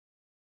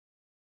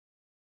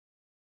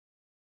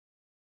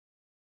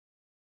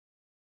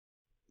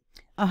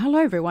Hello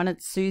everyone,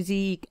 it's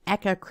Susie,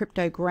 Aka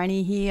Crypto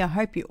Granny here. I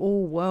hope you're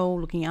all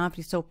well, looking after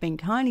yourself, being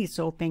kind to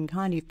yourself, being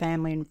kind to your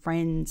family and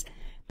friends,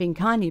 being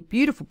kind to your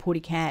beautiful putty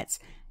cats,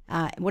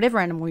 whatever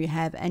animal you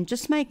have, and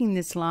just making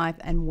this life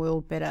and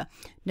world better.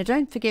 Now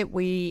don't forget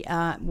we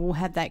will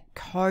have that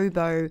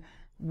COBO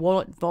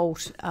wallet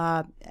vault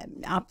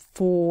up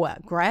for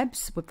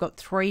grabs. We've got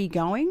 3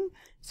 going,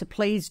 so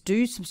please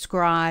do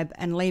subscribe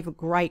and leave a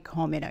great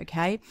comment,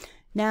 okay?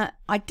 Now,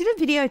 I did a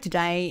video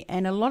today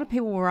and a lot of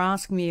people were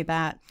asking me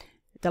about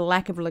the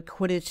lack of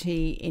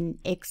liquidity in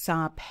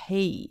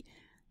XRP,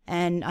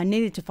 and I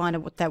needed to find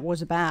out what that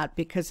was about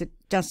because it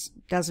just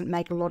doesn't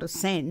make a lot of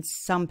sense.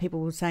 Some people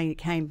were saying it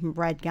came from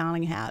Brad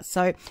Garlinghouse.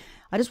 So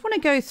I just want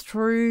to go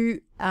through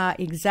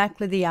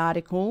exactly the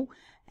article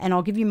and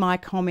I'll give you my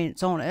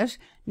comments on it.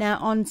 Now,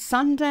 on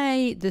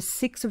Sunday, the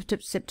 6th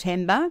of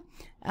September,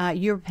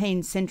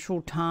 European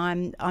Central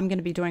Time, I'm going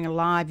to be doing a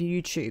live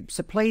YouTube.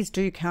 So please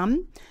do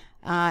come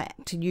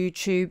to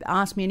YouTube,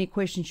 ask me any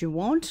questions you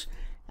want.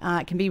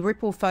 It can be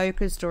Ripple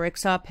focused or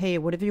XRP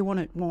or whatever you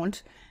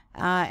want,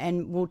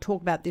 and we'll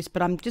talk about this,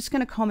 but I'm just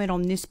going to comment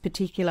on this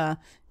particular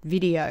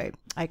video,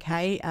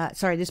 okay?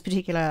 Sorry, this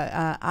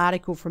particular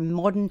article from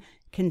Modern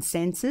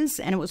Consensus,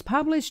 and it was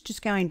published,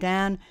 just going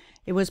down,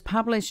 it was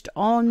published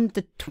on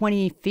the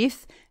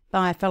 25th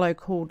by a fellow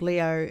called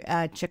Leo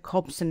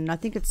Jacobson. I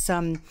think it's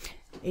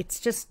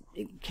just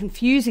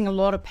confusing a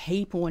lot of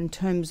people in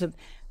terms of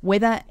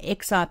whether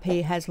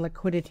XRP has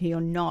liquidity or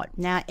not.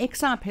 Now,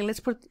 XRP, let's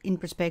put it in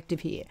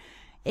perspective here.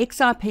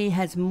 XRP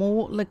has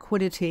more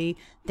liquidity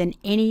than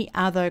any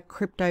other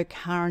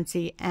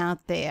cryptocurrency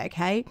out there,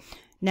 okay?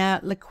 Now,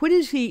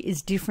 liquidity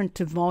is different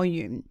to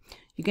volume.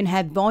 You can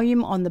have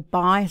volume on the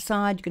buy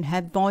side, you can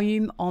have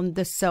volume on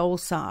the sell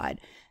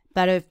side.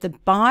 But if the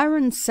buyer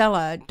and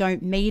seller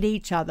don't meet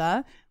each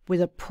other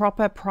with a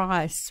proper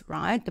price,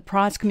 right? The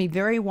price can be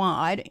very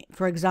wide.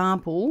 For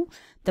example,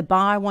 the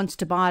buyer wants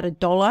to buy at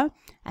 $1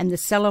 and the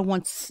seller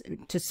wants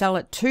to sell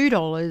at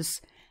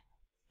 $2.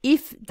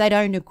 If they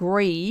don't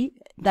agree,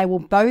 they will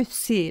both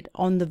sit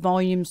on the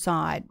volume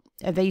side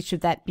of each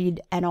of that bid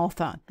and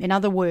offer. In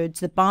other words,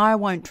 the buyer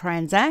won't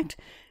transact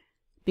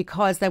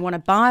because they want to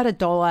buy at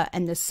 $1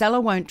 and the seller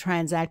won't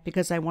transact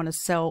because they want to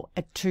sell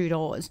at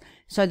 $2.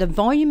 So the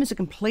volume is a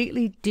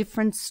completely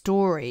different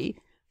story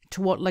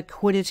to what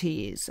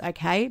liquidity is,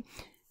 okay?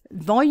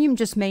 Volume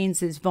just means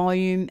there's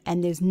volume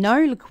and there's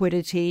no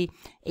liquidity,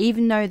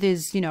 even though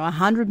there's,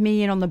 100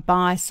 million on the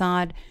buy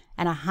side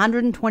and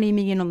 120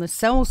 million on the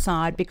sell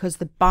side, because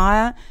the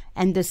buyer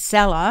and the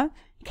seller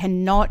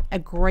cannot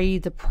agree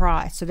the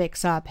price of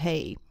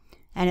XRP.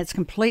 And it's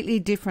completely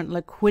different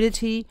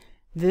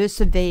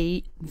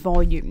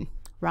volume,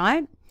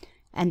 right?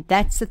 And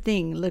that's the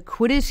thing.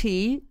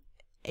 Liquidity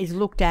is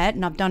looked at,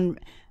 and I've done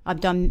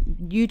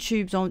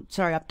videos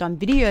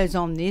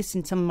on this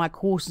in some of my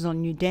courses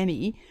on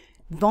Udemy.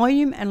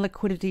 Volume and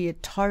liquidity are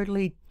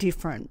totally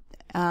different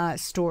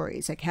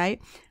stories, okay?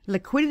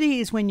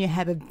 Liquidity is when you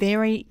have a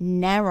very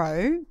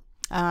narrow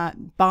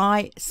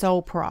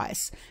buy-sell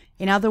price.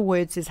 In other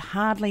words, there's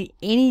hardly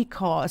any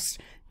cost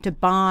to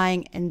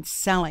buying and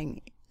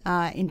selling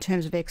in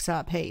terms of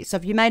XRP. So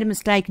if you made a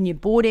mistake and you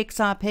bought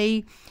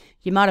XRP,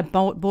 you might have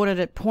bought it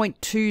at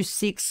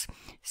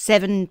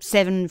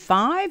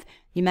 0.26775.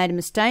 You made a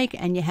mistake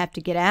and you have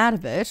to get out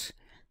of it,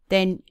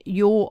 then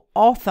your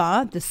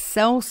offer, the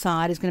sell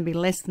side, is going to be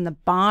less than the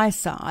buy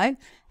side,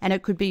 and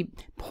it could be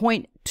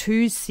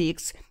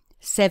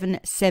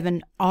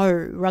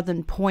 0.26770 rather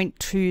than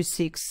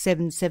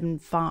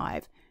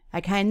 0.26775.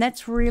 Okay, and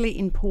that's really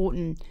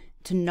important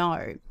to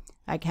know.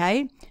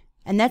 Okay,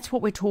 and that's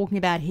what we're talking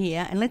about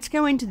here. And let's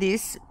go into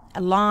this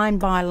line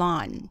by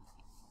line.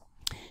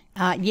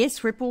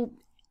 Yes, Ripple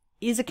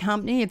is a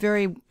company, a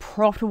very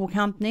profitable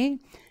company.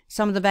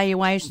 Some of the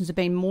valuations have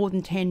been more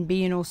than 10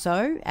 billion or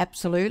so,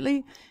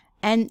 absolutely.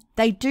 And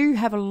they do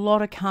have a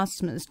lot of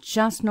customers,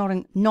 just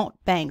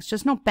not banks,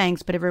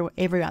 but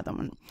every other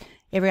one,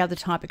 every other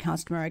type of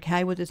customer,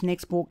 okay, whether it's an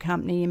export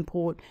company,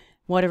 import,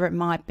 whatever it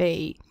might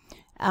be.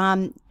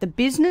 The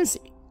business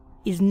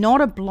is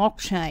not a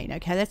blockchain,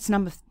 okay, that's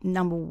number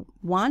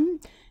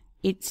one.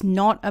 It's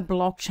not a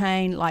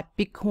blockchain like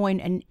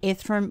Bitcoin and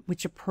Ethereum,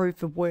 which are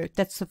proof of work.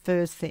 That's the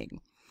first thing,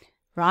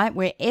 right?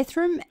 Where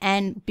Ethereum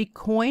and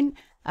Bitcoin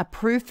are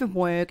proof of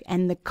work,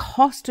 and the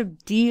cost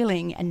of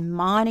dealing and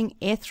mining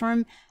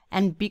Ethereum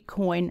and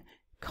Bitcoin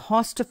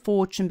cost a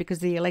fortune because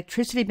the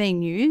electricity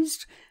being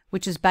used,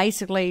 which is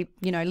basically,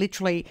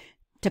 literally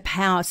to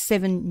power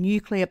 7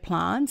 nuclear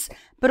plants,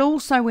 but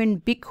also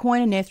when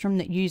Bitcoin and Ethereum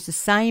that use the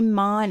same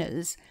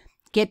miners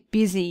get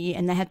busy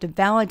and they have to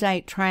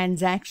validate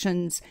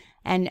transactions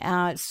and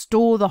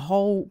store the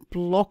whole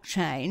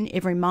blockchain,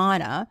 every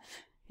miner,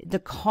 the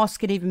costs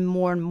get even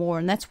more and more,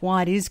 and that's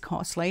why it is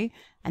costly,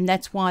 and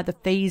that's why the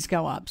fees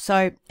go up.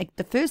 So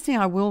the first thing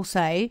I will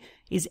say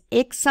is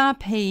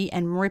XRP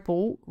and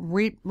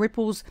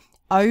Ripple's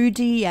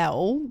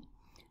ODL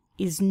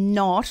is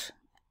not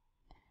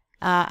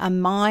a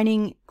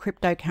mining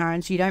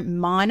cryptocurrency. You don't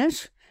mine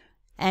it,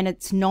 and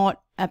it's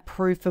not a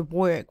proof of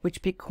work,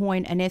 which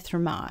Bitcoin and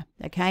Ethereum are,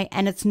 okay?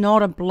 And it's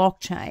not a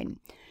blockchain.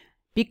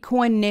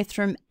 Bitcoin and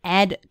Ethereum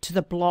add to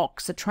the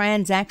blocks. The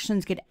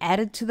transactions get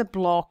added to the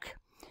block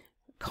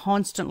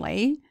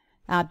constantly.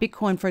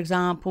 Bitcoin, for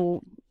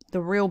example,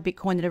 the real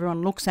Bitcoin that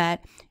everyone looks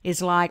at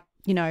is like,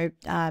 you know,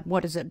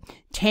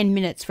 10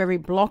 minutes for every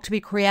block to be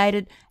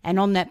created. And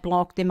on that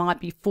block, there might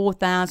be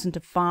 4,000 to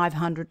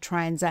 500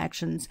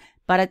 transactions,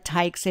 but it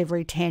takes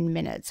every 10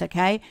 minutes,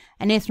 okay?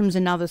 And Ethereum's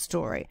another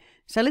story.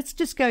 So let's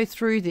just go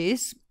through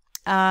this.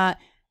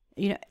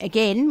 You know,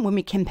 again, when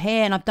we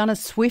compare, and I've done a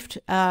Swift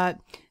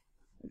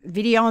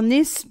video on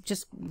this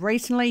just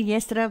recently,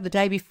 yesterday or the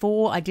day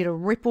before. I did a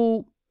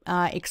Ripple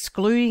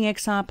excluding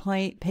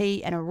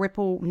XRP and a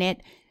Ripple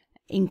net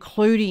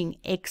including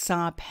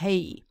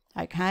XRP.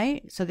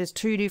 Okay, so there's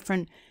two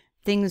different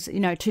things, you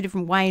know, two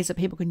different ways that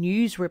people can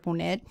use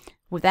RippleNet,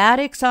 without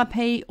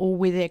XRP or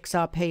with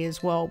XRP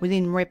as well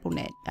within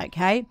RippleNet.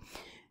 Okay,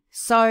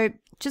 so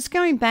just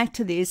going back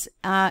to this,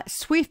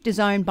 Swift is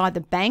owned by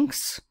the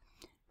banks,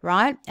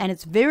 right? And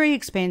it's very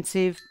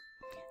expensive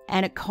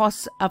and it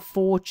costs a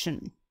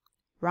fortune,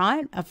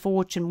 right? A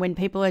fortune when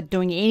people are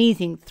doing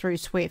anything through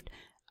Swift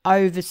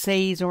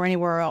overseas or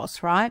anywhere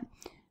else, right?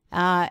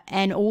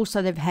 And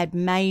also they've had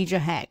major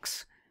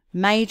hacks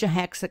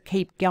that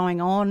keep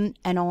going on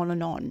and on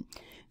and on.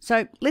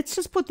 So let's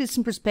just put this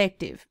in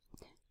perspective.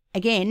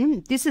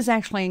 Again, this is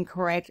actually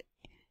incorrect.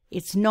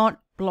 It's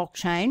not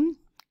blockchain.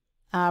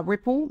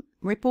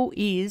 Ripple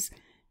is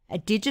a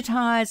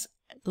digitized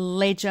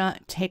ledger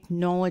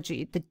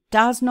technology that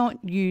does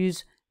not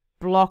use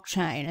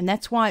blockchain, and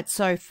that's why it's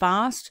so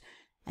fast,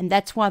 and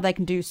that's why they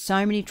can do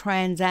so many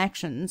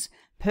transactions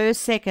per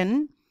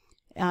second,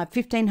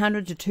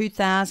 1,500 to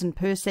 2,000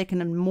 per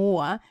second and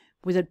more,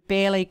 with it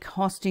barely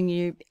costing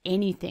you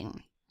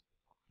anything.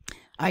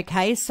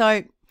 Okay,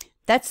 so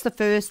that's the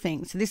first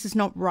thing. So this is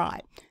not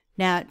right.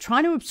 Now,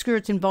 trying to obscure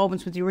its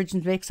involvements with the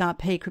origins of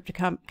XRP,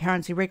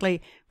 cryptocurrency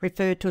regularly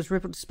referred to as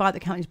Ripple, despite the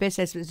company's best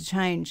estimates to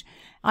change.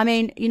 I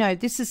mean, you know,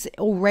 this is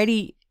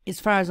already, as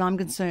far as I'm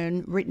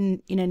concerned,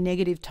 written in a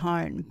negative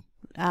tone.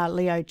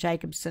 Leo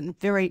Jacobson,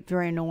 very,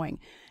 very annoying.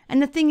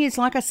 And the thing is,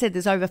 like I said,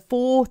 there's over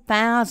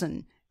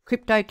 4,000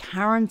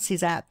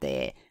 cryptocurrencies out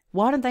there.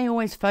 Why don't they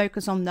always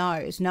focus on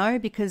those? No,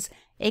 because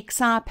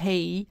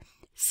XRP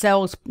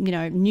sells, you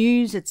know,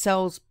 news, it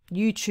sells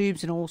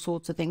YouTubes and all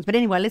sorts of things. But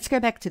anyway, let's go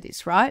back to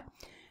this, right?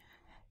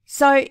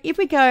 So if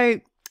we go,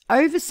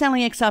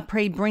 overselling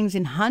XRP brings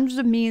in hundreds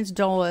of millions of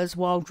dollars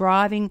while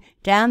driving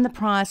down the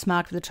price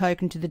mark of the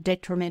token to the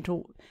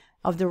detrimental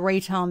of the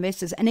retail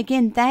investors. And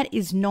again, that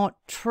is not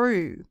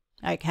true,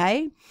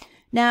 okay?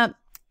 Now,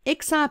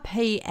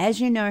 XRP, as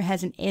you know,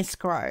 has an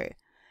escrow,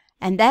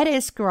 and that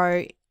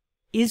escrow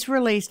is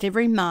released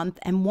every month,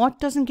 and what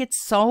doesn't get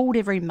sold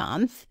every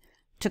month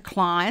to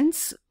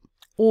clients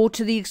or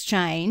to the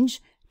exchange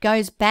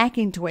goes back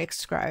into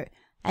escrow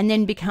and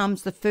then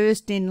becomes the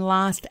first in,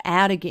 last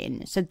out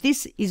again. So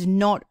this is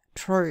not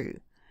true,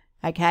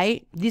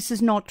 okay? This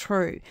is not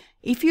true.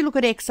 If you look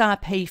at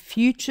XRP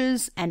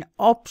futures and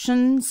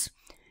options,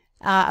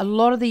 a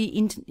lot of the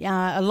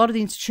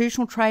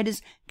institutional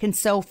traders can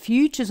sell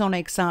futures on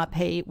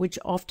XRP, which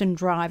often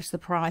drives the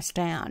price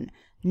down,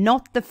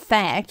 not the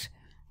fact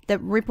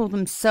that Ripple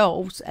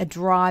themselves are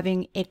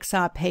driving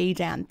XRP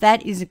down.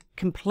 That is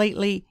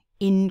completely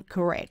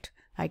incorrect,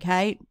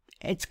 okay?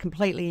 It's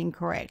completely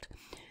incorrect.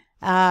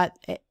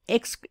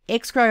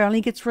 Escrow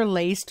only gets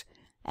released,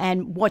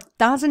 and what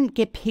doesn't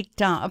get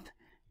picked up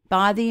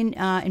by the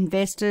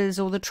investors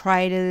or the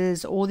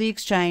traders or the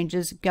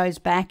exchanges goes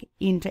back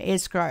into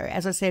escrow.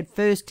 As I said,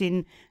 first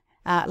in,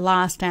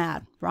 last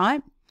out,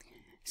 right?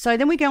 So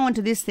then we go on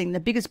to this thing. The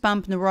biggest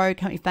bump in the road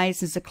company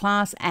faces a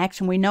class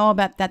action. We know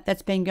about that.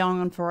 That's been going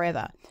on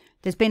forever.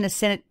 There's been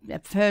a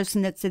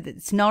person that said that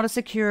it's not a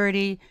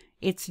security,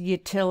 it's a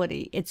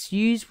utility. It's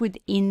used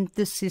within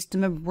the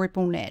system of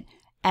RippleNet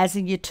as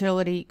a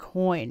utility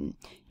coin.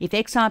 If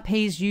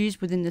XRP is used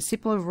within the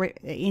system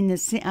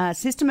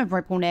of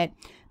RippleNet,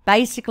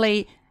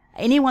 basically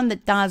anyone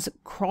that does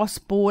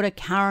cross-border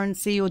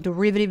currency or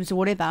derivatives or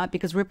whatever,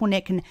 because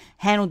RippleNet can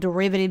handle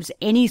derivatives,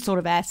 any sort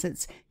of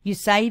assets, you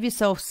save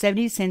yourself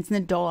 70 cents in the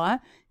dollar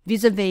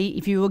vis-a-vis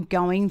if you were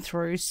going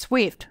through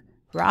Swift,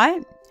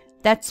 right?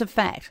 That's a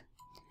fact.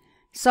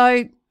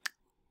 So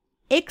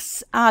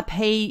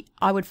XRP,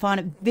 I would find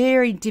it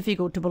very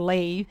difficult to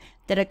believe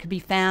that it could be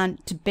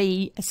found to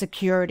be a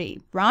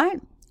security,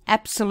 right?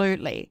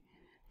 Absolutely.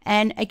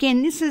 And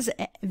again, this is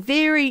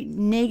very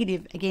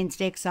negative against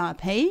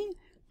XRP.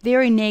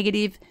 Very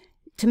negative.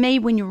 To me,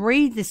 when you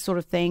read this sort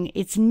of thing,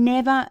 it's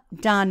never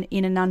done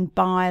in an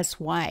unbiased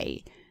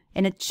way.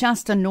 And it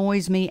just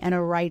annoys me and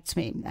irritates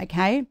me,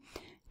 okay?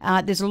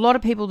 There's a lot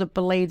of people that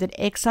believe that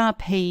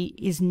XRP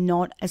is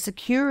not a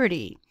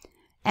security.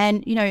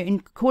 And, you know,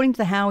 according to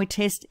the Howey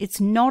test,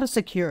 it's not a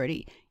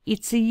security.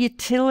 It's a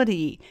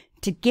utility.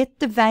 To get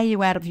the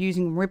value out of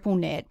using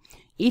RippleNet,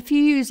 if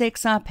you use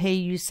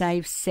XRP, you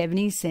save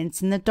 70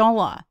 cents in the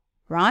dollar,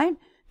 right?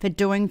 For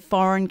doing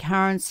foreign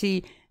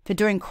currency, for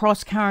doing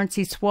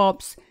cross-currency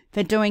swaps,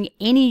 for doing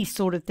any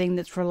sort of thing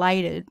that's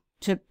related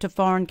to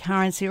foreign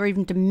currency or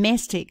even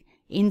domestic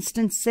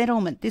instant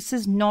settlement. This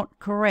is not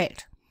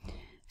correct.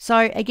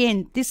 So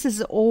again, this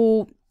is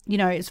all, you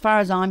know, as far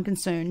as I'm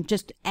concerned,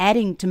 just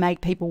adding to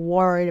make people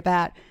worried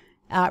about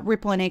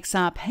Ripple and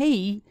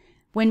XRP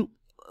when,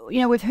 you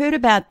know, we've heard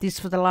about this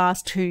for the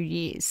last 2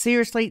 years.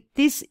 Seriously,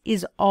 this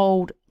is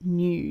old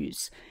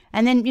news.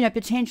 And then, you know,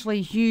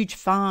 potentially huge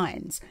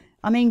fines.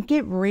 I mean,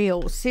 get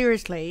real.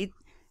 Seriously,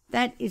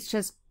 that is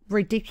just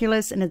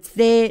ridiculous, and it's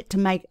there to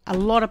make a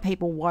lot of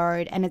people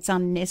worried, and it's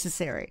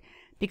unnecessary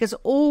because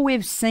all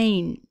we've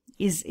seen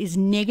is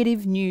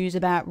negative news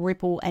about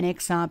Ripple and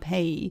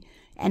XRP,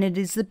 and it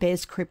is the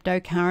best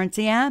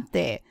cryptocurrency out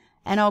there.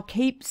 And I'll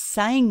keep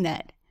saying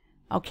that.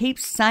 I'll keep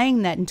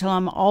saying that until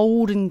I'm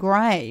old and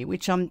grey,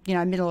 which I'm, you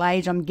know, middle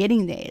age, I'm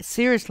getting there.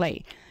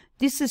 Seriously,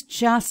 this is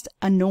just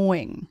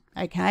annoying,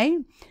 okay?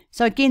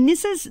 So again,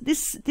 this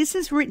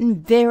is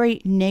written very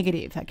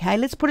negative, okay?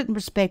 Let's put it in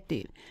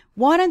perspective.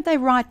 Why don't they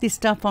write this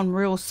stuff on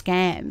real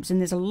scams? And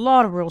there's a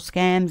lot of real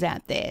scams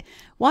out there.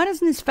 Why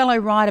doesn't this fellow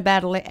write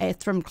about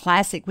Ethereum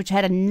Classic, which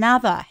had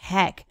another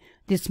hack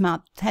this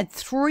month? It had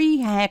 3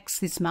 hacks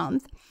this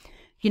month.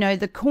 You know,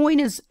 the coin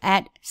is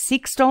at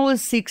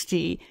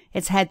 $6.60.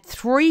 It's had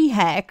 3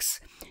 hacks.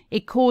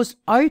 It caused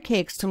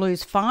OKEx to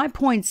lose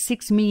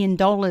 $5.6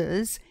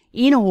 million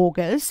in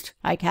August,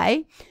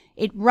 okay?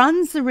 It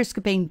runs the risk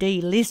of being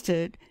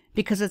delisted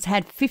because it's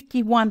had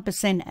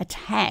 51%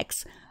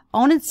 attacks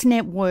on its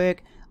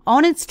network,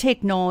 on its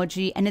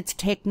technology, and its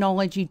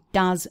technology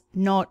does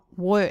not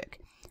work.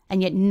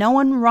 And yet no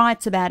one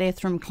writes about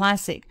Ethereum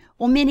Classic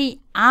or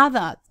many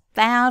other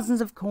thousands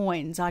of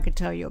coins I could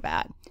tell you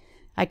about.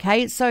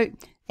 Okay, so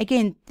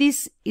again,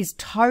 this is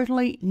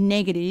totally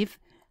negative,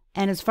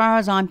 and as far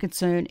as I'm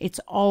concerned, it's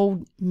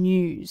old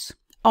news.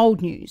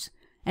 Old news.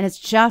 And it's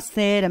just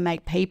there to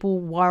make people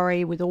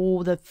worry with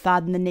all the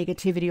FUD and the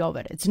negativity of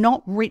it. It's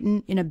not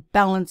written in a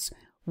balanced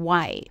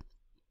way.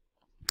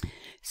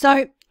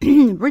 So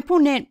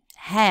RippleNet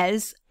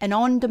has an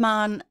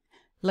on-demand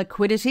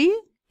liquidity.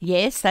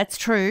 Yes, that's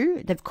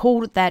true. They've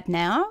called it that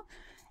now.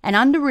 And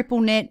under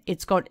RippleNet,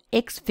 it's got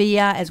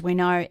XVIA, as we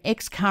know,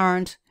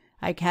 XCurrent,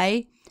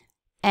 okay?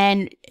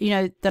 And, you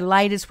know, the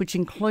latest, which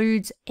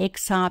includes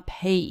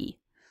XRP,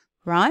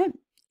 right?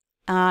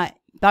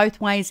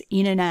 Both ways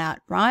in and out,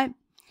 right?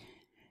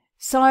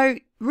 So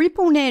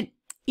RippleNet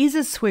is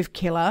a Swift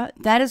killer.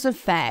 That is a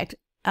fact.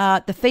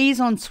 The fees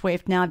on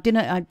Swift, now I did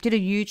a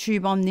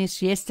YouTube on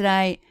this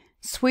yesterday.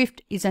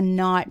 Swift is a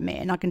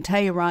nightmare, and I can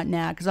tell you right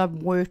now because I've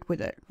worked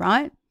with it,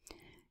 right?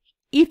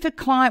 If a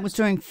client was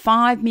doing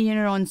 5 million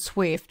on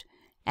Swift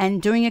and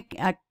doing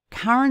a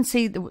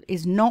currency that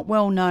is not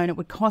well known, it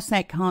would cost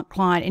that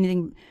client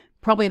anything,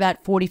 probably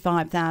about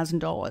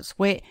 $45,000,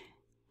 where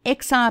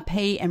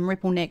XRP and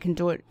RippleNet can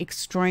do it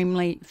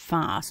extremely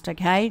fast,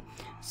 okay?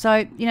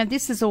 So, you know,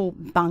 this is all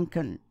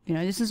bunkin'. You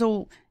know, this is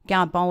all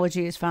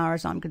garbology as far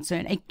as I'm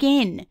concerned.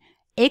 Again,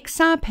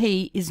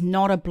 XRP is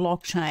not a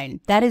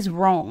blockchain. That is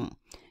wrong.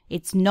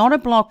 It's not a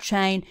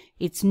blockchain.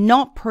 It's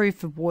not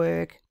proof of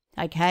work,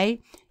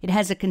 okay? It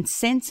has a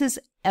consensus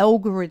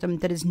algorithm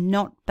that is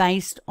not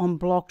based on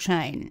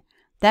blockchain.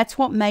 That's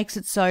what makes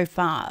it so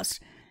fast.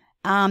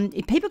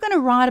 If people are going to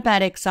write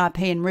about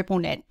XRP and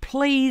RippleNet,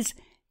 please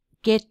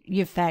get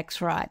your facts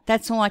right.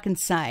 That's all I can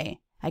say,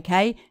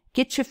 okay?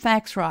 Get your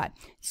facts right.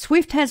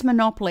 Swift has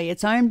monopoly.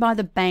 It's owned by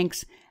the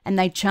banks, and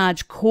they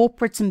charge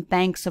corporates and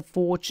banks a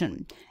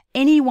fortune.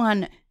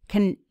 Anyone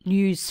can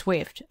use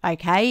Swift,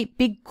 okay?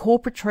 Big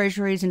corporate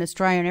treasuries in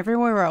Australia and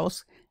everywhere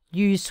else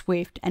use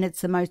Swift, and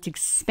it's the most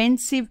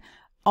expensive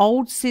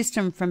old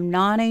system from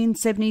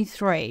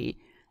 1973,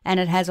 and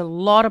it has a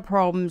lot of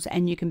problems,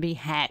 and you can be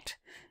hacked,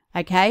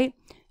 okay?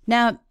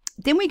 Now,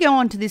 then we go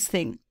on to this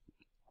thing.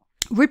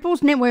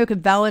 Ripple's network of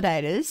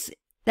validators,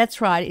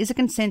 that's right, is a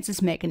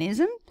consensus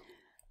mechanism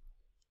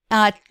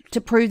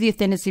to prove the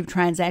authenticity of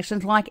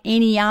transactions like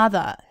any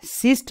other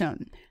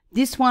system.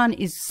 This one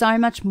is so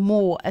much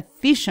more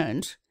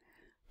efficient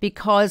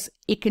because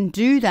it can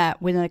do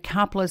that within a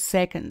couple of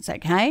seconds,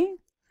 okay?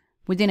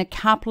 Within a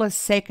couple of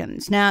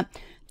seconds. Now,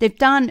 they've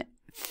done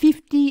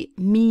 50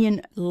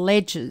 million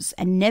ledgers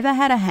and never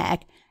had a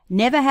hack,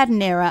 never had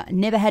an error,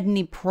 never had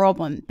any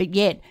problem, but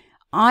yet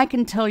I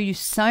can tell you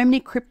so many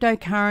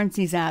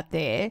cryptocurrencies out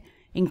there,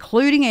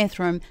 including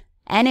Ethereum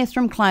and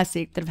Ethereum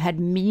Classic, that have had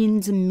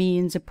millions and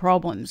millions of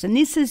problems. And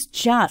this is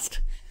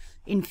just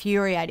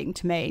infuriating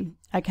to me,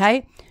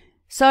 okay?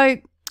 So,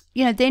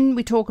 you know, then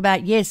we talk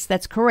about, yes,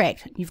 that's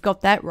correct. You've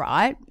got that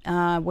right.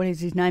 What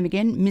is his name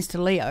again?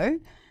 Mr. Leo.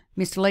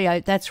 Mr.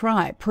 Leo, that's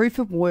right. Proof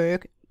of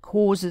work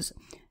causes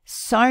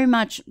so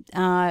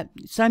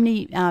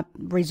many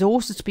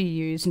resources to be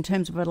used in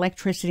terms of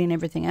electricity and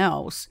everything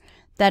else,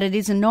 that it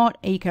is not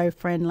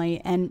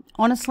eco-friendly, and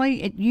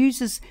honestly, it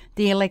uses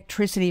the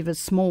electricity of a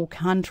small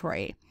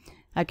country,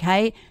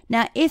 okay?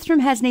 Now,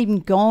 Ethereum hasn't even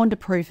gone to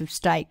proof of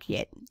stake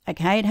yet,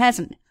 okay? It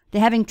hasn't. They're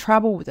having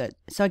trouble with it.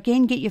 So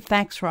again, get your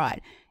facts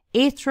right.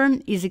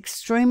 Ethereum is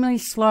extremely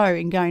slow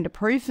in going to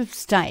proof of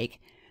stake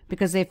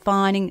because they're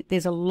finding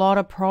there's a lot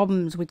of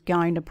problems with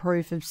going to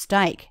proof of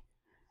stake.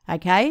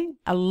 Okay?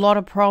 A lot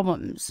of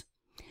problems.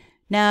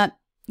 Now,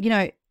 you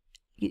know,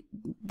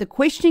 the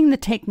questioning the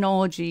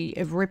technology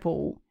of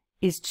Ripple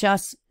is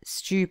just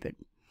stupid.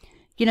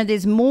 You know,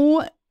 there's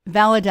more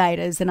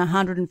validators than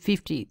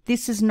 150.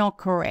 This is not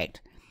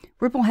correct.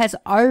 Ripple has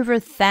over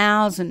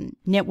 1,000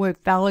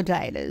 network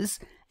validators,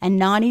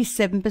 and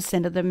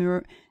 97% of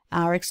them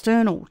are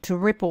external to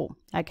Ripple.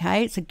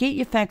 Okay, so get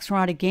your facts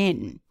right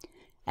again.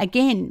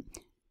 Again,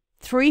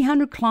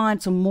 300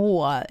 clients or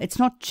more. It's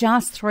not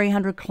just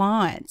 300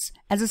 clients.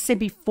 As I said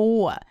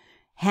before,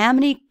 how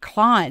many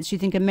clients do you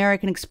think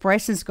American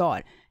Express has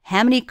got?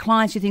 How many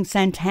clients do you think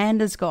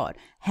Santander's got?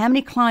 How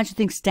many clients do you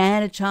think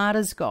Standard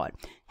Charter's got?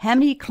 How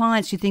many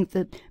clients do you think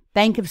the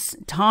Bank of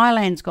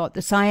Thailand's got?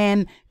 The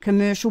Siam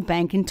Commercial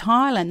Bank in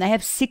Thailand. They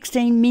have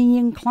 16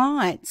 million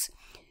clients.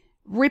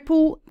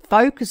 Ripple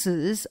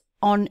focuses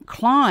on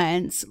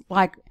clients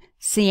like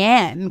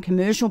Siam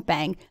Commercial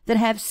Bank that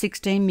have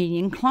 16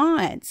 million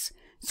clients.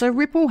 So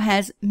Ripple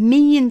has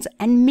millions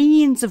and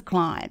millions of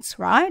clients,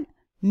 right?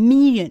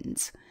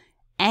 Millions.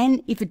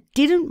 And if it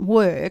didn't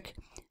work,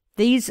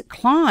 these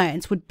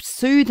clients would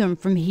sue them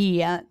from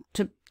here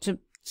to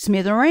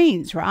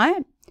smithereens,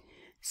 right?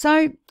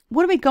 So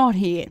what do we got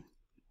here?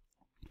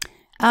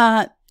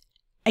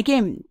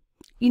 Again,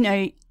 you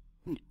know,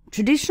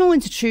 traditional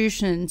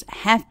institutions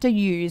have to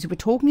use, if we're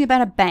talking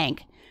about a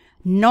bank,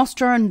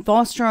 Nostro and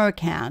Vostro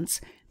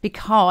accounts,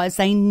 because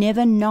they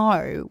never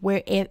know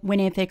when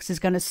FX is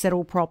going to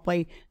settle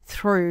properly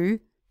through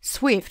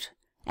SWIFT,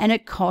 and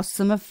it costs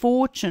them a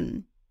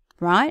fortune,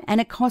 right? And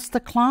it costs the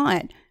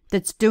client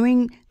that's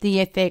doing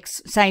the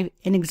FX, say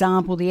an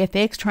example, the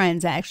FX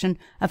transaction,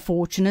 a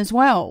fortune as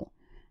well,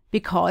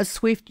 because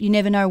SWIFT, you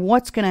never know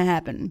what's going to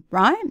happen,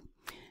 right?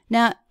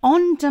 Now,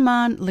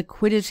 on-demand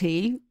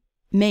liquidity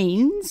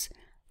means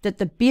that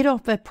the bid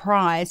offer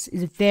price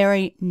is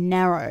very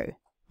narrow,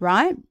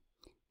 right?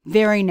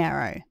 Very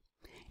narrow.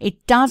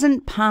 It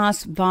doesn't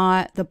pass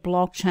via the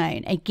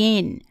blockchain.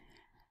 Again,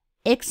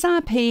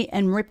 XRP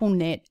and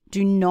RippleNet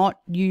do not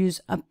use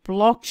a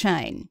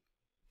blockchain.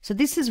 So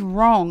this is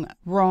wrong,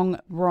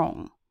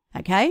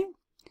 okay?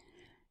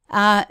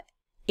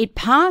 It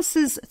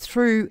passes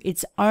through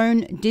its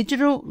own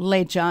digital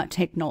ledger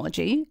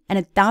technology, and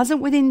it does it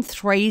within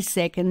 3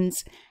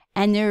 seconds,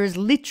 and there is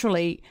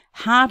literally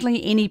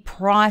hardly any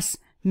price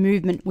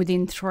movement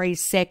within 3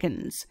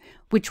 seconds,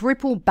 which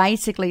Ripple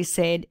basically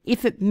said,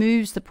 if it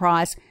moves the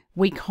price,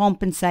 we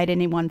compensate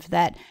anyone for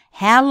that.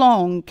 How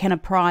long can a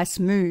price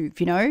move,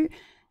 you know?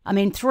 I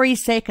mean, 3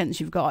 seconds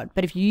you've got,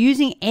 but if you're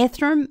using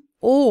Ethereum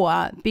or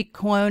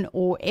Bitcoin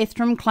or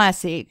Ethereum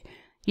Classic,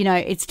 you know,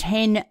 it's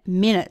 10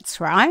 minutes,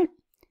 right?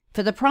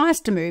 For the price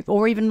to move,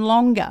 or even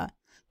longer,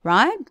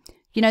 right?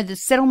 You know, the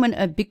settlement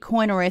of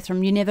Bitcoin or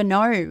Ethereum, you never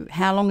know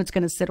how long it's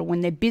going to settle.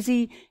 When they're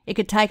busy, it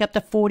could take up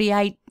to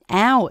 48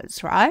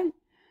 hours, right?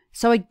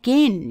 So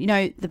again, you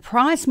know, the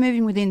price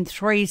moving within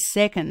 3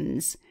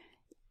 seconds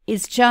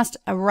is just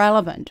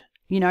irrelevant.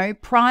 You know,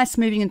 price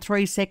moving in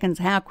 3 seconds,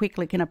 how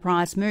quickly can a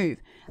price move?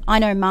 I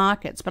know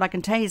markets, but I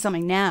can tell you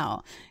something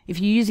now. If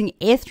you're using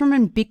Ethereum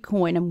and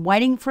Bitcoin and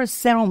waiting for a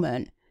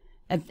settlement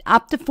of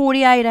up to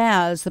 48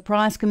 hours, the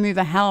price can move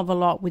a hell of a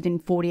lot within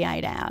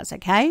 48 hours,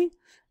 okay?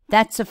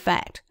 That's a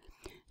fact.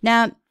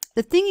 Now,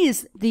 the thing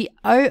is, the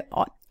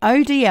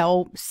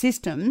ODL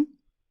system,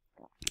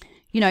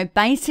 you know,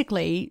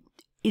 basically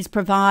is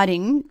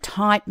providing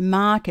tight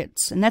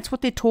markets, and that's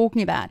what they're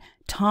talking about,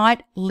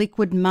 tight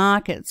liquid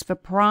markets for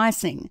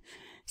pricing.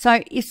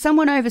 So if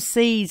someone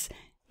overseas,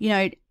 you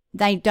know,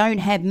 they don't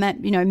have,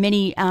 you know,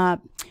 many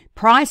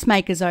price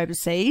makers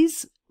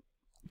overseas,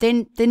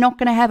 then they're not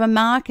going to have a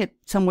market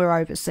somewhere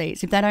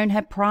overseas if they don't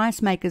have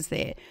price makers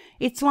there.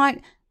 It's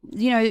like,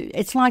 you know,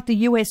 it's like the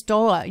US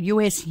dollar,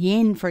 US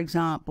yen, for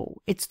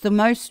example. It's the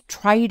most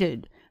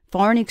traded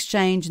foreign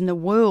exchange in the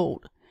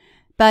world.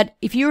 But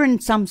if you're in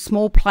some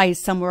small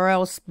place somewhere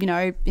else, you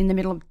know, in the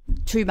middle of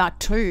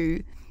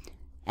Timbuktu,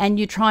 and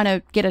you're trying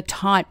to get a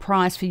tight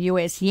price for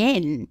US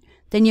yen,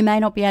 then you may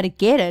not be able to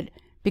get it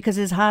because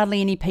there's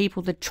hardly any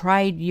people that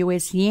trade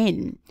US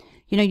yen.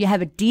 You know, you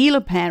have a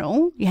dealer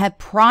panel, you have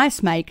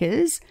price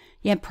makers,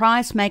 you have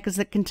price makers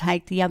that can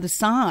take the other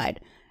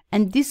side.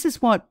 And this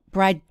is what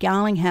Brad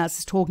Garlinghouse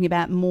is talking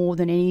about more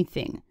than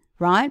anything,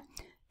 right?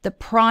 The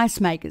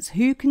price makers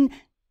who can,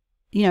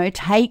 you know,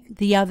 take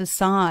the other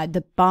side,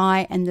 the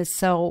buy and the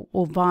sell,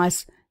 or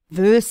vice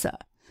versa.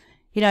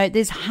 You know,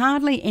 there's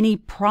hardly any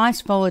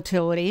price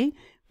volatility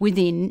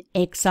within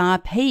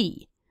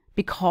XRP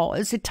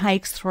because it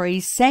takes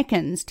 3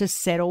 seconds to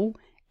settle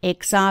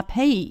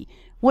XRP.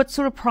 What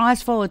sort of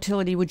price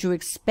volatility would you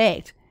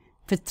expect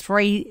for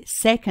 3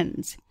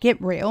 seconds?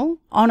 Get real,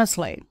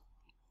 honestly.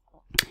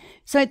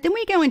 So then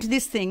we go into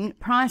this thing,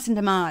 price and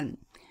demand.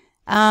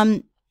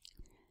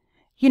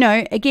 You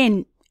know,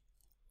 again,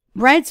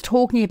 Brad's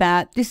talking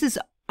about, this is,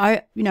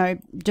 you know,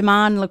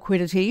 demand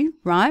liquidity,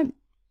 right?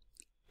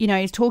 You know,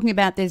 he's talking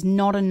about there's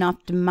not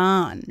enough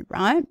demand,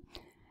 right?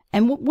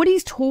 And what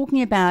he's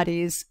talking about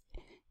is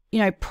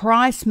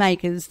price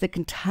makers that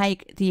can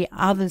take the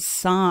other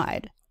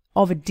side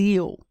of a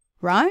deal,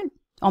 right?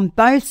 On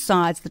both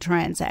sides of the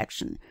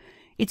transaction.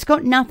 It's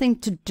got nothing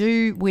to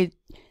do with,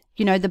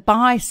 the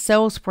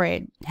buy-sell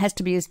spread has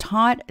to be as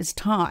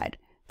tight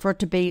for it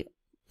to be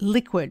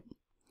liquid.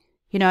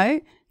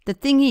 The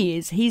thing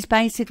is, he's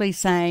basically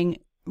saying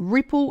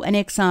Ripple and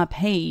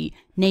XRP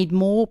need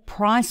more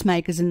price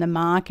makers in the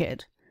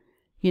market,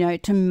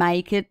 to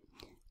make it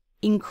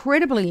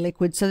incredibly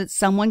liquid so that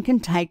someone can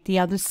take the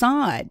other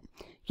side.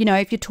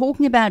 If you're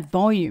talking about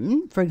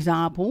volume, for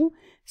example,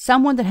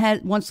 someone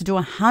that wants to do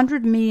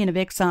 100 million of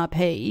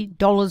XRP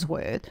dollars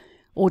worth,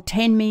 or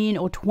 10 million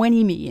or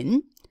 20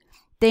 million,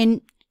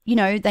 then,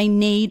 they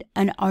need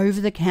an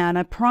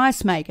over-the-counter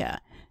price maker.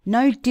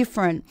 No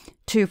different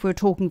to if we're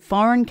talking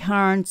foreign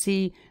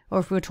currency or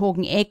if we're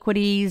talking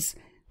equities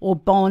or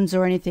bonds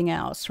or anything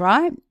else,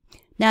 right?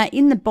 Now,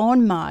 in the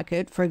bond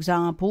market, for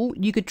example,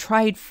 you could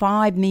trade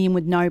 5 million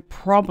with no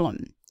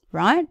problem,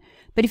 right?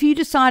 But if you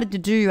decided to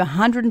do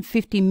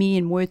 150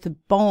 million worth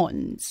of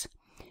bonds,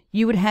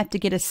 you would have to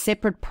get a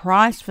separate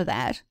price for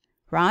that,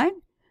 right?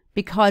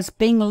 Because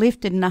being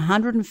lifted in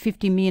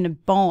 150 million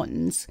of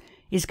bonds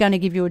is going to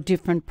give you a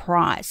different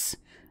price.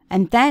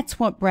 And that's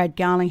what Brad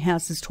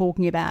Garlinghouse is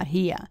talking about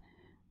here.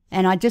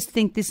 And I just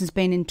think this has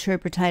been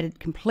interpreted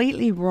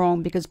completely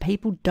wrong because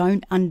people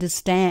don't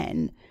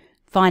understand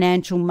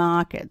financial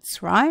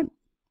markets, right?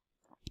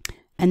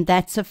 And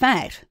that's a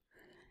fact.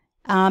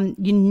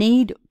 You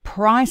need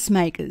price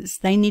makers.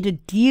 They need a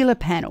dealer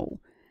panel.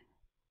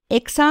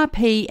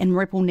 XRP and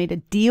Ripple need a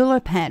dealer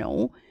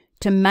panel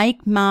to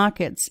make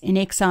markets in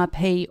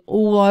XRP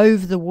all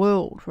over the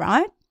world,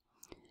 right?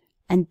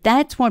 And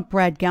that's what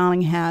Brad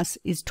Garlinghouse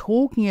is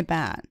talking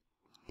about,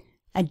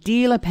 a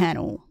dealer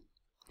panel.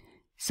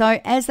 So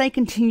as they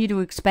continue to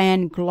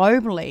expand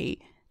globally,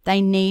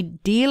 they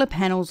need dealer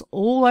panels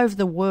all over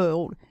the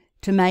world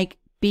to make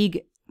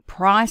big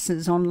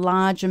prices on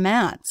large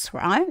amounts,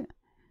 right?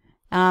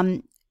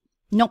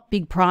 Not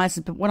big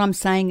prices, but what I'm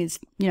saying is,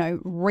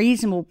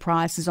 reasonable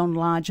prices on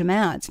large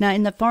amounts. Now,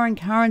 in the foreign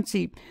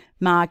currency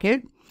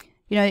market,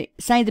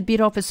 say the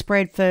bid offer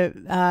spread for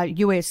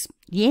US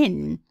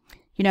yen,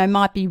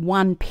 might be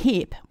 1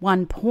 pip,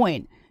 1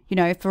 point,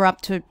 for up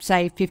to,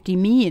 say, 50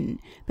 million.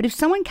 But if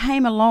someone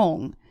came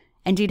along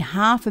and did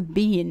 500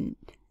 million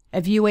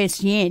of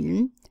US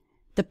yen,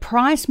 the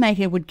price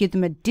maker would give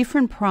them a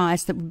different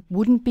price that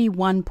wouldn't be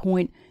 1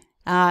 point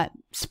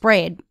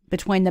spread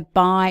between the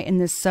buy and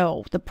the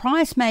sell. The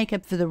price maker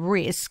for the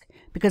risk,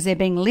 because they're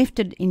being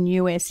lifted in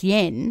US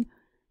yen,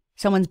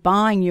 someone's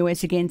buying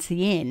US against the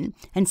yen,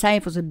 and say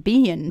if it was $1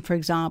 billion, for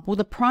example,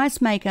 the price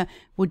maker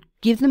would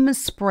give them a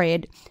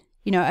spread,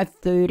 of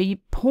 30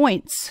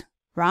 points,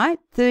 right?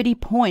 30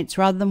 points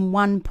rather than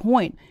 1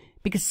 point,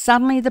 because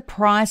suddenly the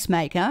price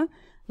maker,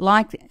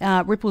 like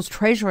Ripple's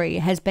treasury,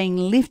 has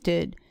been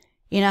lifted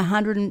in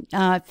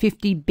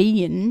 150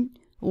 billion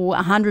or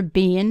 100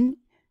 billion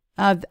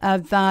of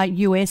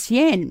US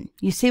yen.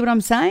 You see what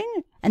I'm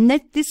saying? And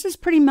this is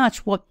pretty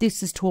much what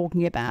this is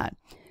talking about,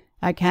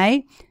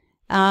 okay?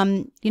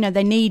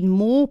 They need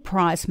more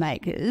price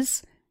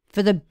makers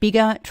for the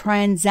bigger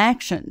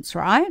transactions,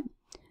 right?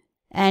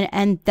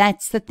 And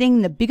that's the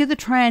thing. The bigger the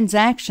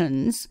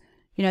transactions,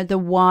 the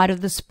wider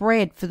the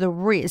spread for the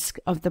risk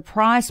of the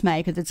price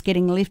maker that's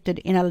getting lifted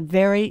in a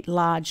very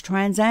large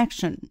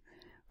transaction,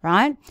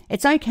 right?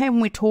 It's okay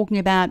when we're talking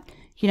about,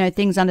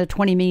 things under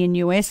 20 million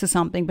US or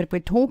something, but if we're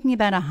talking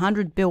about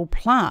 100 bill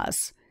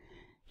plus,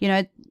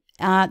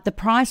 the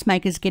price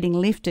maker's getting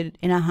lifted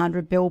in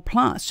 100 bill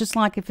plus, just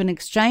like if an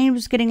exchange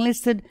was getting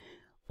listed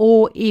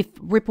or if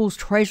Ripple's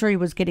treasury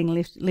was getting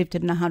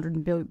lifted in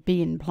 100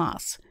 billion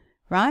plus,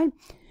 right?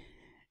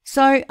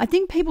 So I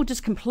think people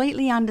just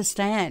completely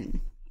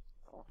understand,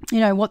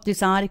 what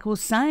this article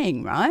is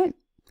saying, right?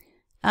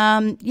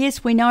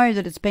 Yes, we know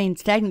that it's been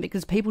stagnant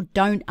because people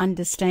don't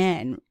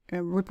understand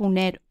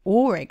RippleNet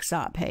or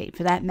XRP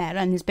for that matter,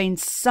 and there's been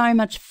so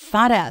much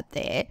FUD out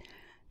there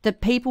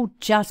that people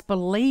just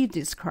believe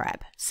this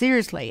crap,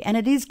 seriously, and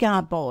it is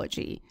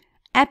garbology,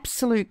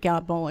 absolute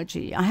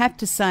garbology. I have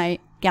to say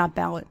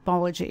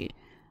garbology.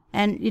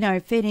 And,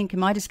 fair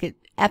income, I just get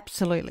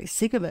absolutely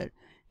sick of it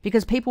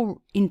because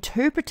people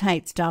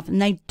interpretate stuff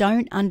and they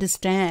don't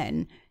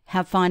understand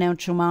how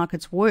financial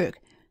markets work.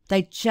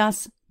 They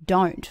just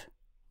don't.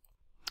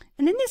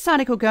 And then this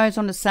article goes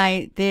on to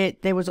say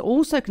there was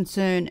also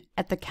concern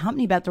at the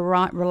company about the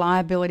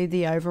reliability of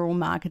the overall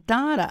market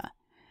data.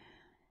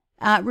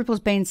 Ripple's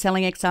been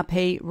selling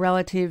XRP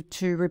relative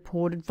to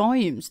reported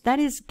volumes. That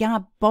is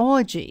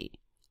garbology.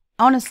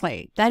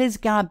 Honestly, that is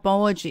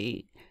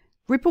garbology.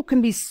 Ripple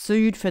can be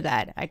sued for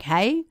that,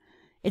 okay?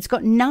 It's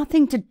got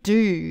nothing to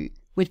do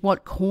with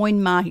what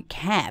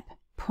CoinMarketCap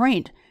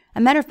print.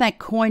 A matter of fact,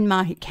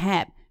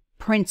 CoinMarketCap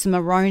prints some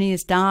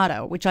erroneous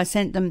data, which I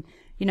sent them,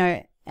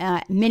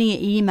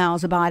 many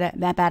emails about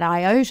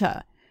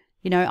IOTA.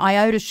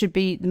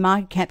 IOTA the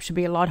market cap should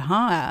be a lot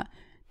higher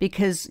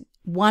because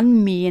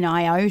 1 million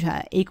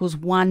IOTA equals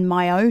 1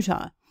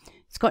 myota.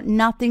 It's got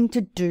nothing to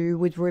do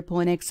with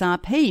Ripple and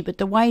XRP. But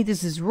the way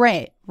this is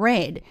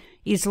read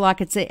is like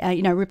it's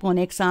Ripple and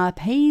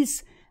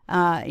XRP's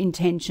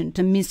intention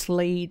to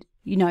mislead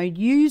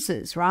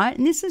users, right?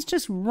 And this is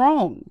just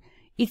wrong.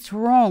 It's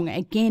wrong.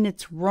 Again,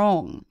 it's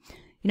wrong.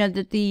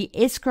 That the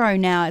escrow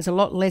now is a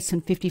lot less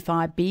than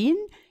 55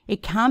 billion.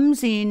 It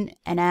comes in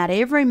and out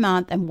every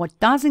month, and what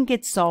doesn't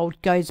get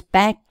sold goes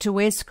back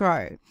to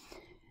escrow.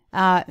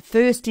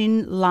 First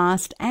in,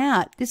 last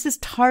out. This is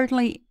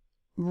totally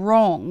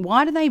wrong.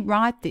 Why do they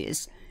write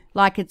this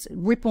like it's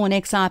Ripple and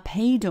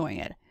XRP doing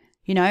it?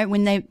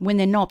 When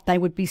they're not, they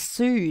would be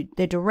sued.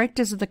 The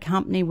directors of the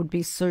company would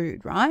be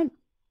sued, right?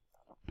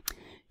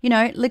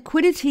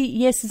 Liquidity,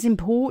 yes, is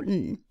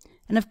important.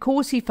 And of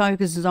course he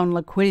focuses on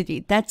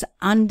liquidity. That's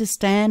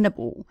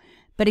understandable.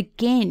 But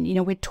again,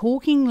 we're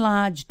talking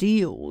large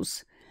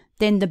deals,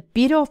 then the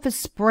bid-offer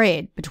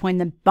spread between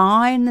the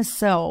buy and the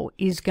sell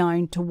is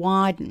going to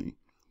widen,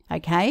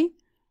 okay?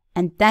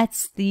 And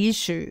that's the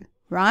issue,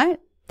 right?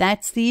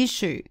 That's the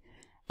issue.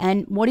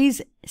 And what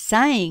he's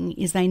saying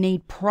is they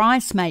need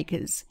price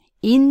makers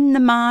in the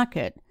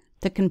market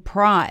that can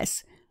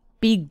price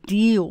big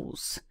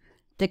deals,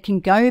 that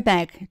can go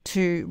back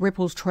to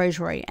Ripple's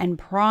treasury and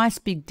price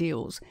big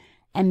deals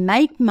and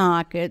make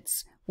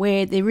markets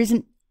where there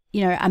isn't,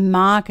 a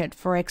market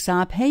for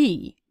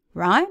XRP,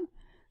 right?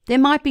 There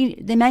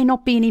may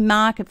not be any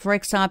market for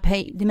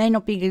XRP. There may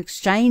not be an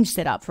exchange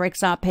set up for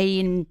XRP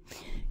in,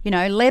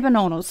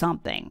 Lebanon or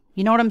something.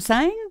 You know what I'm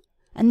saying?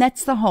 And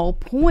that's the whole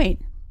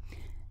point.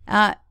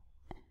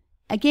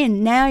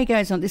 Again, now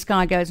this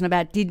guy goes on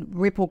about, did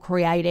Ripple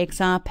create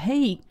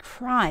XRP?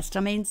 Christ,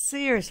 I mean,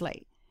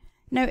 seriously.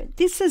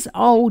 This is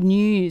old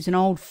news and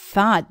old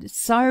FUD.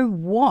 So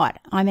what?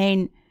 I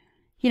mean,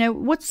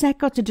 what's that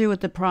got to do with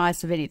the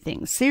price of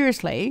anything?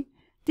 Seriously,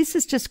 this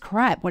is just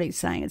crap, what he's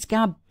saying. It's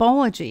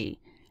garbology.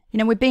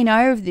 We've been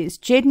over this.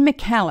 Jed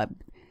McCaleb,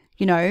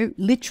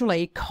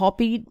 literally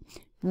copied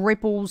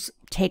Ripple's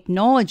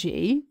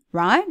technology,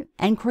 right,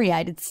 and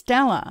created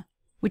Stellar,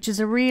 which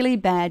is a really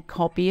bad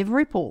copy of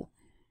Ripple.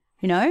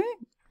 This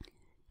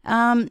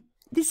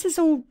is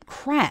all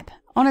crap,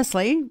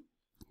 honestly.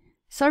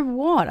 So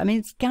what? I mean,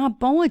 it's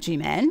garbology,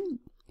 man.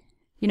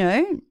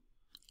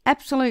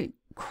 Absolute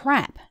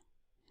crap.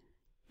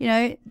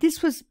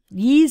 This was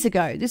years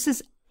ago. This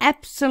is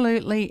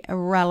absolutely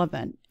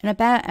irrelevant. And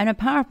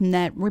apart from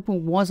that, Ripple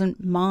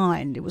wasn't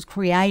mined. It was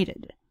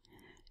created.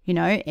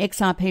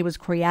 XRP was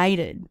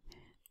created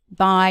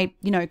by,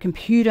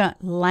 computer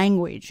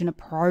language in a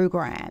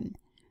program.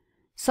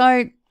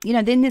 So,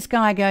 then this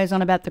guy goes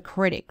on about the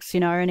critics,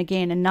 and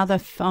again, another,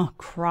 oh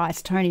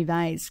Christ, Tony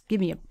Vase, give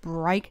me a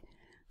break.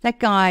 That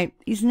guy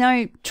is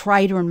no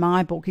trader in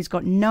my book. He's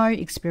got no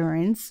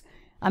experience.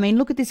 I mean,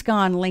 look at this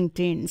guy on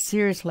LinkedIn.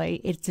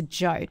 Seriously, it's a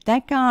joke.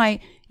 That guy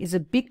is a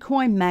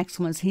Bitcoin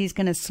maximalist. He's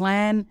going to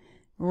slam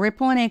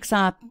Ripple and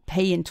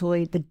XRP until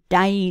the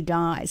day he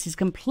dies. He's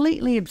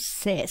completely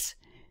obsessed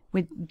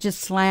with just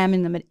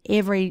slamming them at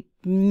every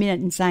minute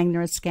and saying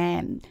they're a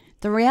scam.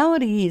 The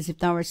reality is, if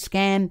they were a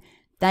scam,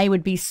 they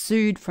would be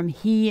sued from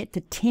here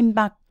to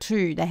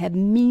Timbuktu. They have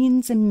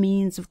millions and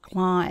millions of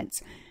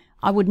clients.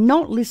 I would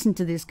not listen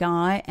to this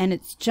guy, and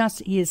it's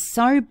just, he is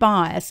so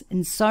biased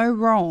and so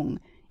wrong.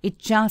 It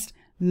just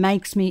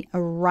makes me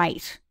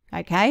irate,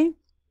 okay?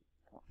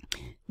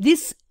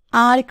 This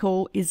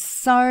article is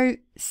so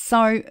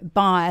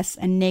biased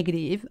and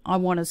negative, I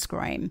want to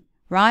scream,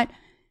 right?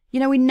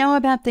 We know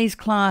about these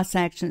class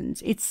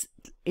actions. It's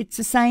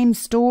the same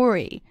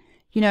story.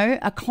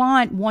 A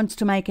client wants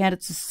to make out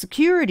it's a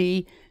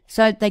security,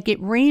 so they get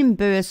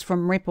reimbursed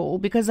from Ripple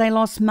because they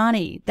lost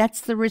money.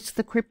 That's the risk of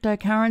the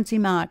cryptocurrency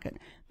market.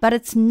 But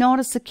it's not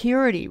a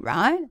security,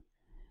 right?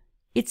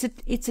 It's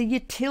a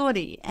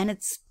utility, and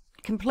it's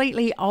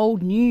completely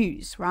old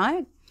news,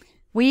 right?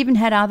 We even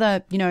had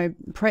other,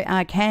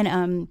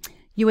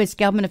 US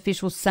government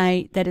officials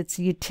say that it's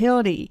a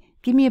utility.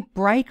 Give me a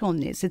break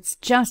on this. It's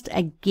just,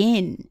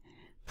 again,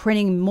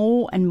 printing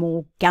more and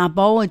more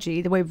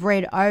garbology that we've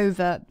read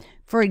over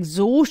for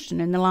exhaustion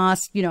in the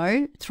last,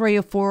 3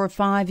 or 4 or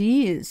 5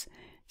 years.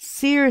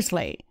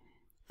 Seriously.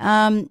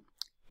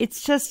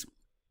 It's just,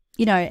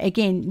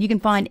 again, you can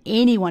find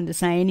anyone to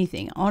say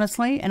anything,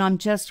 honestly, and I'm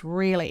just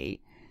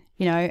really,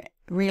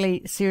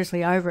 really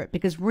seriously over it,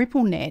 because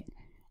RippleNet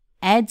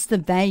adds the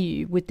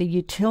value with the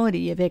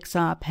utility of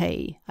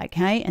XRP,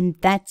 okay? And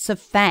that's a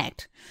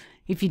fact.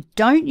 If you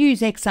don't use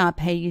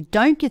XRP, you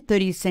don't get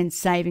 30 cents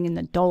saving in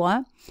the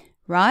dollar,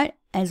 right,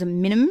 as a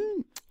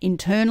minimum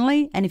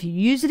internally. And if you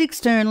use it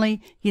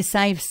externally, you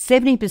save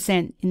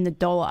 70% in the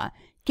dollar.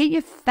 Get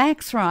your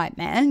facts right,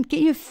 man.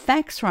 Get your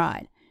facts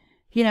right.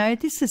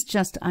 This is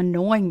just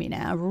annoying me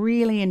now,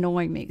 really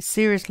annoying me.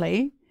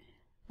 Seriously.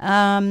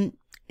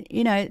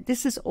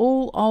 This is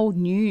all old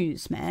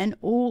news, man.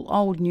 All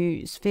old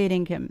news. Fair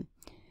income.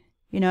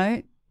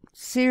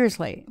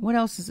 Seriously. What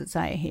else does it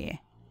say here?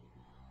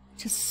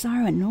 Just so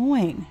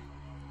annoying.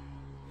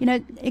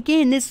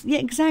 Again,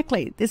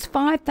 exactly. There's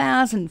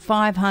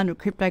 5,500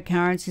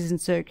 cryptocurrencies in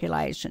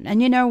circulation.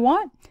 And you know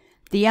what?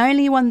 The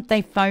only one that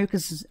they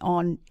focus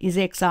on is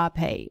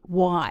XRP.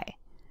 Why?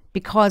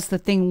 Because the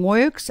thing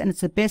works and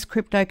it's the best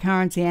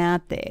cryptocurrency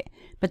out there.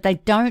 But they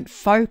don't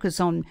focus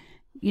on,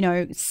 you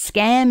know,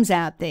 scams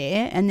out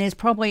there. And there's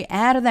probably,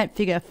 out of that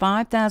figure,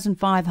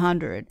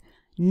 5,500,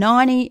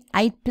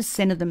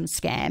 98% of them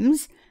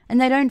scams. And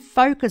they don't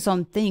focus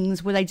on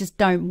things where they just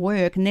don't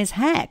work. And there's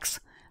hacks,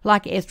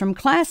 like Ethereum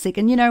Classic.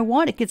 And you know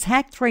what? It gets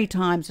hacked 3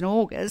 times in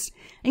August.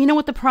 And you know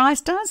what the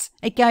price does?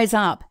 It goes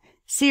up.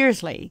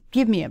 Seriously,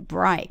 give me a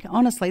break.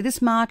 Honestly,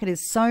 this market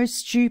is so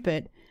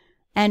stupid.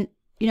 And,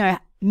 you know,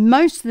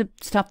 most of the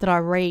stuff that I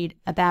read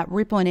about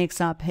Ripple and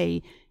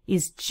XRP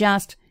is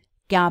just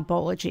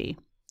garbology,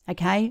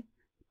 okay?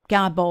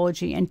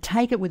 Garbology. And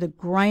take it with a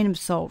grain of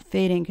salt,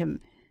 fair income.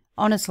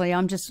 Honestly,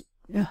 I'm just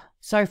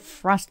so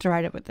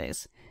frustrated with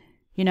this.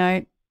 You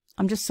know,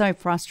 I'm just so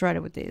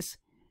frustrated with this.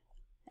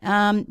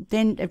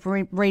 Then it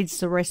reads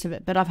the rest of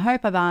it. But I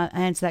hope I've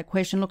answered that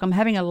question. Look, I'm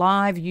having a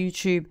live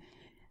YouTube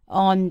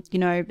on, you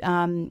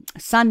know,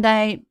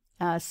 Sunday,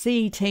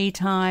 CET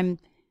time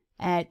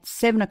at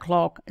 7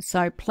 o'clock.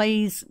 So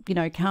please, you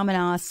know, come and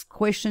ask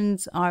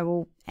questions. I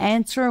will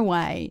answer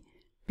away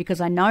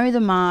because I know the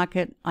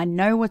market. I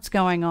know what's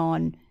going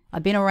on.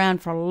 I've been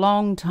around for a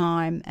long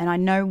time and I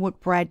know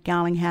what Brad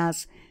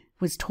Garlinghouse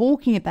was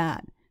talking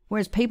about.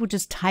 Whereas people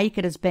just take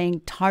it as being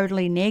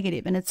totally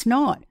negative, and it's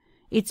not.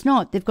 It's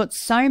not. They've got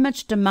so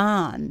much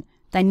demand.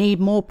 They need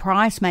more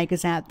price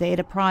makers out there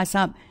to price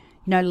up,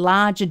 you know,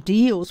 larger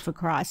deals, for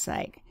Christ's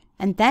sake.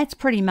 And that's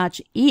pretty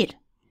much it,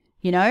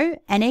 you know.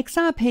 And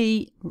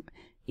XRP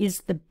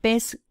is the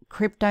best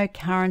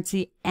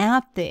cryptocurrency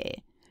out there.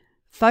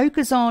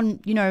 Focus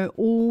on, you know,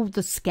 all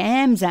the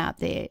scams out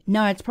there.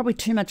 No, it's probably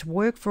too much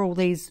work for all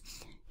these,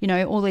 you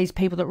know, all these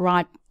people that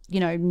write, you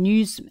know,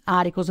 news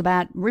articles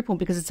about Ripple,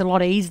 because it's a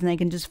lot easier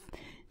and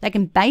they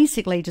can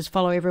basically just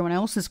follow everyone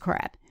else's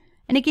crap.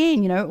 And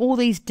again, you know, all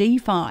these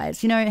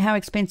DeFis, you know how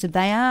expensive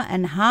they are,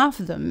 and half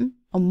of them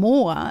or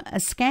more are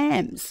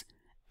scams,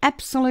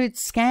 absolute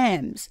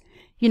scams.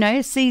 You know,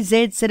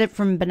 CZ said it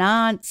from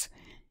Binance,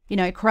 you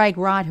know, Craig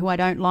Wright, who I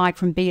don't like,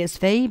 from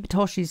BSV,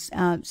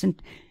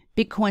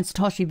 Bitcoin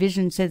Satoshi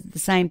Vision says the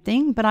same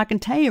thing. But I can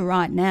tell you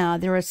right now,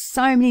 there are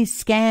so many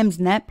scams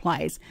in that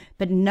place,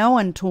 but no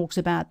one talks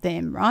about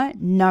them, right?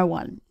 No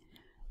one.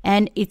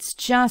 And it's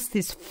just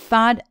this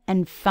FUD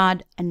and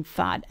FUD and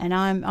FUD, and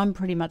I'm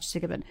pretty much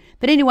sick of it.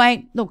 But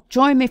anyway, look,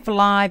 join me for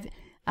live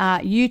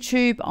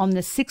YouTube on the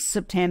 6th of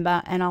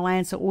September, and I'll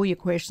answer all your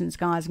questions,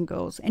 guys and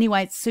girls.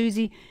 Anyway, it's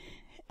Susie,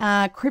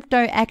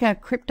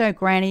 Crypto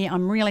Granny.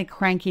 I'm really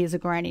cranky as a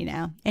granny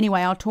now.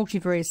 Anyway, I'll talk to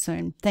you very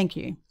soon. Thank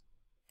you.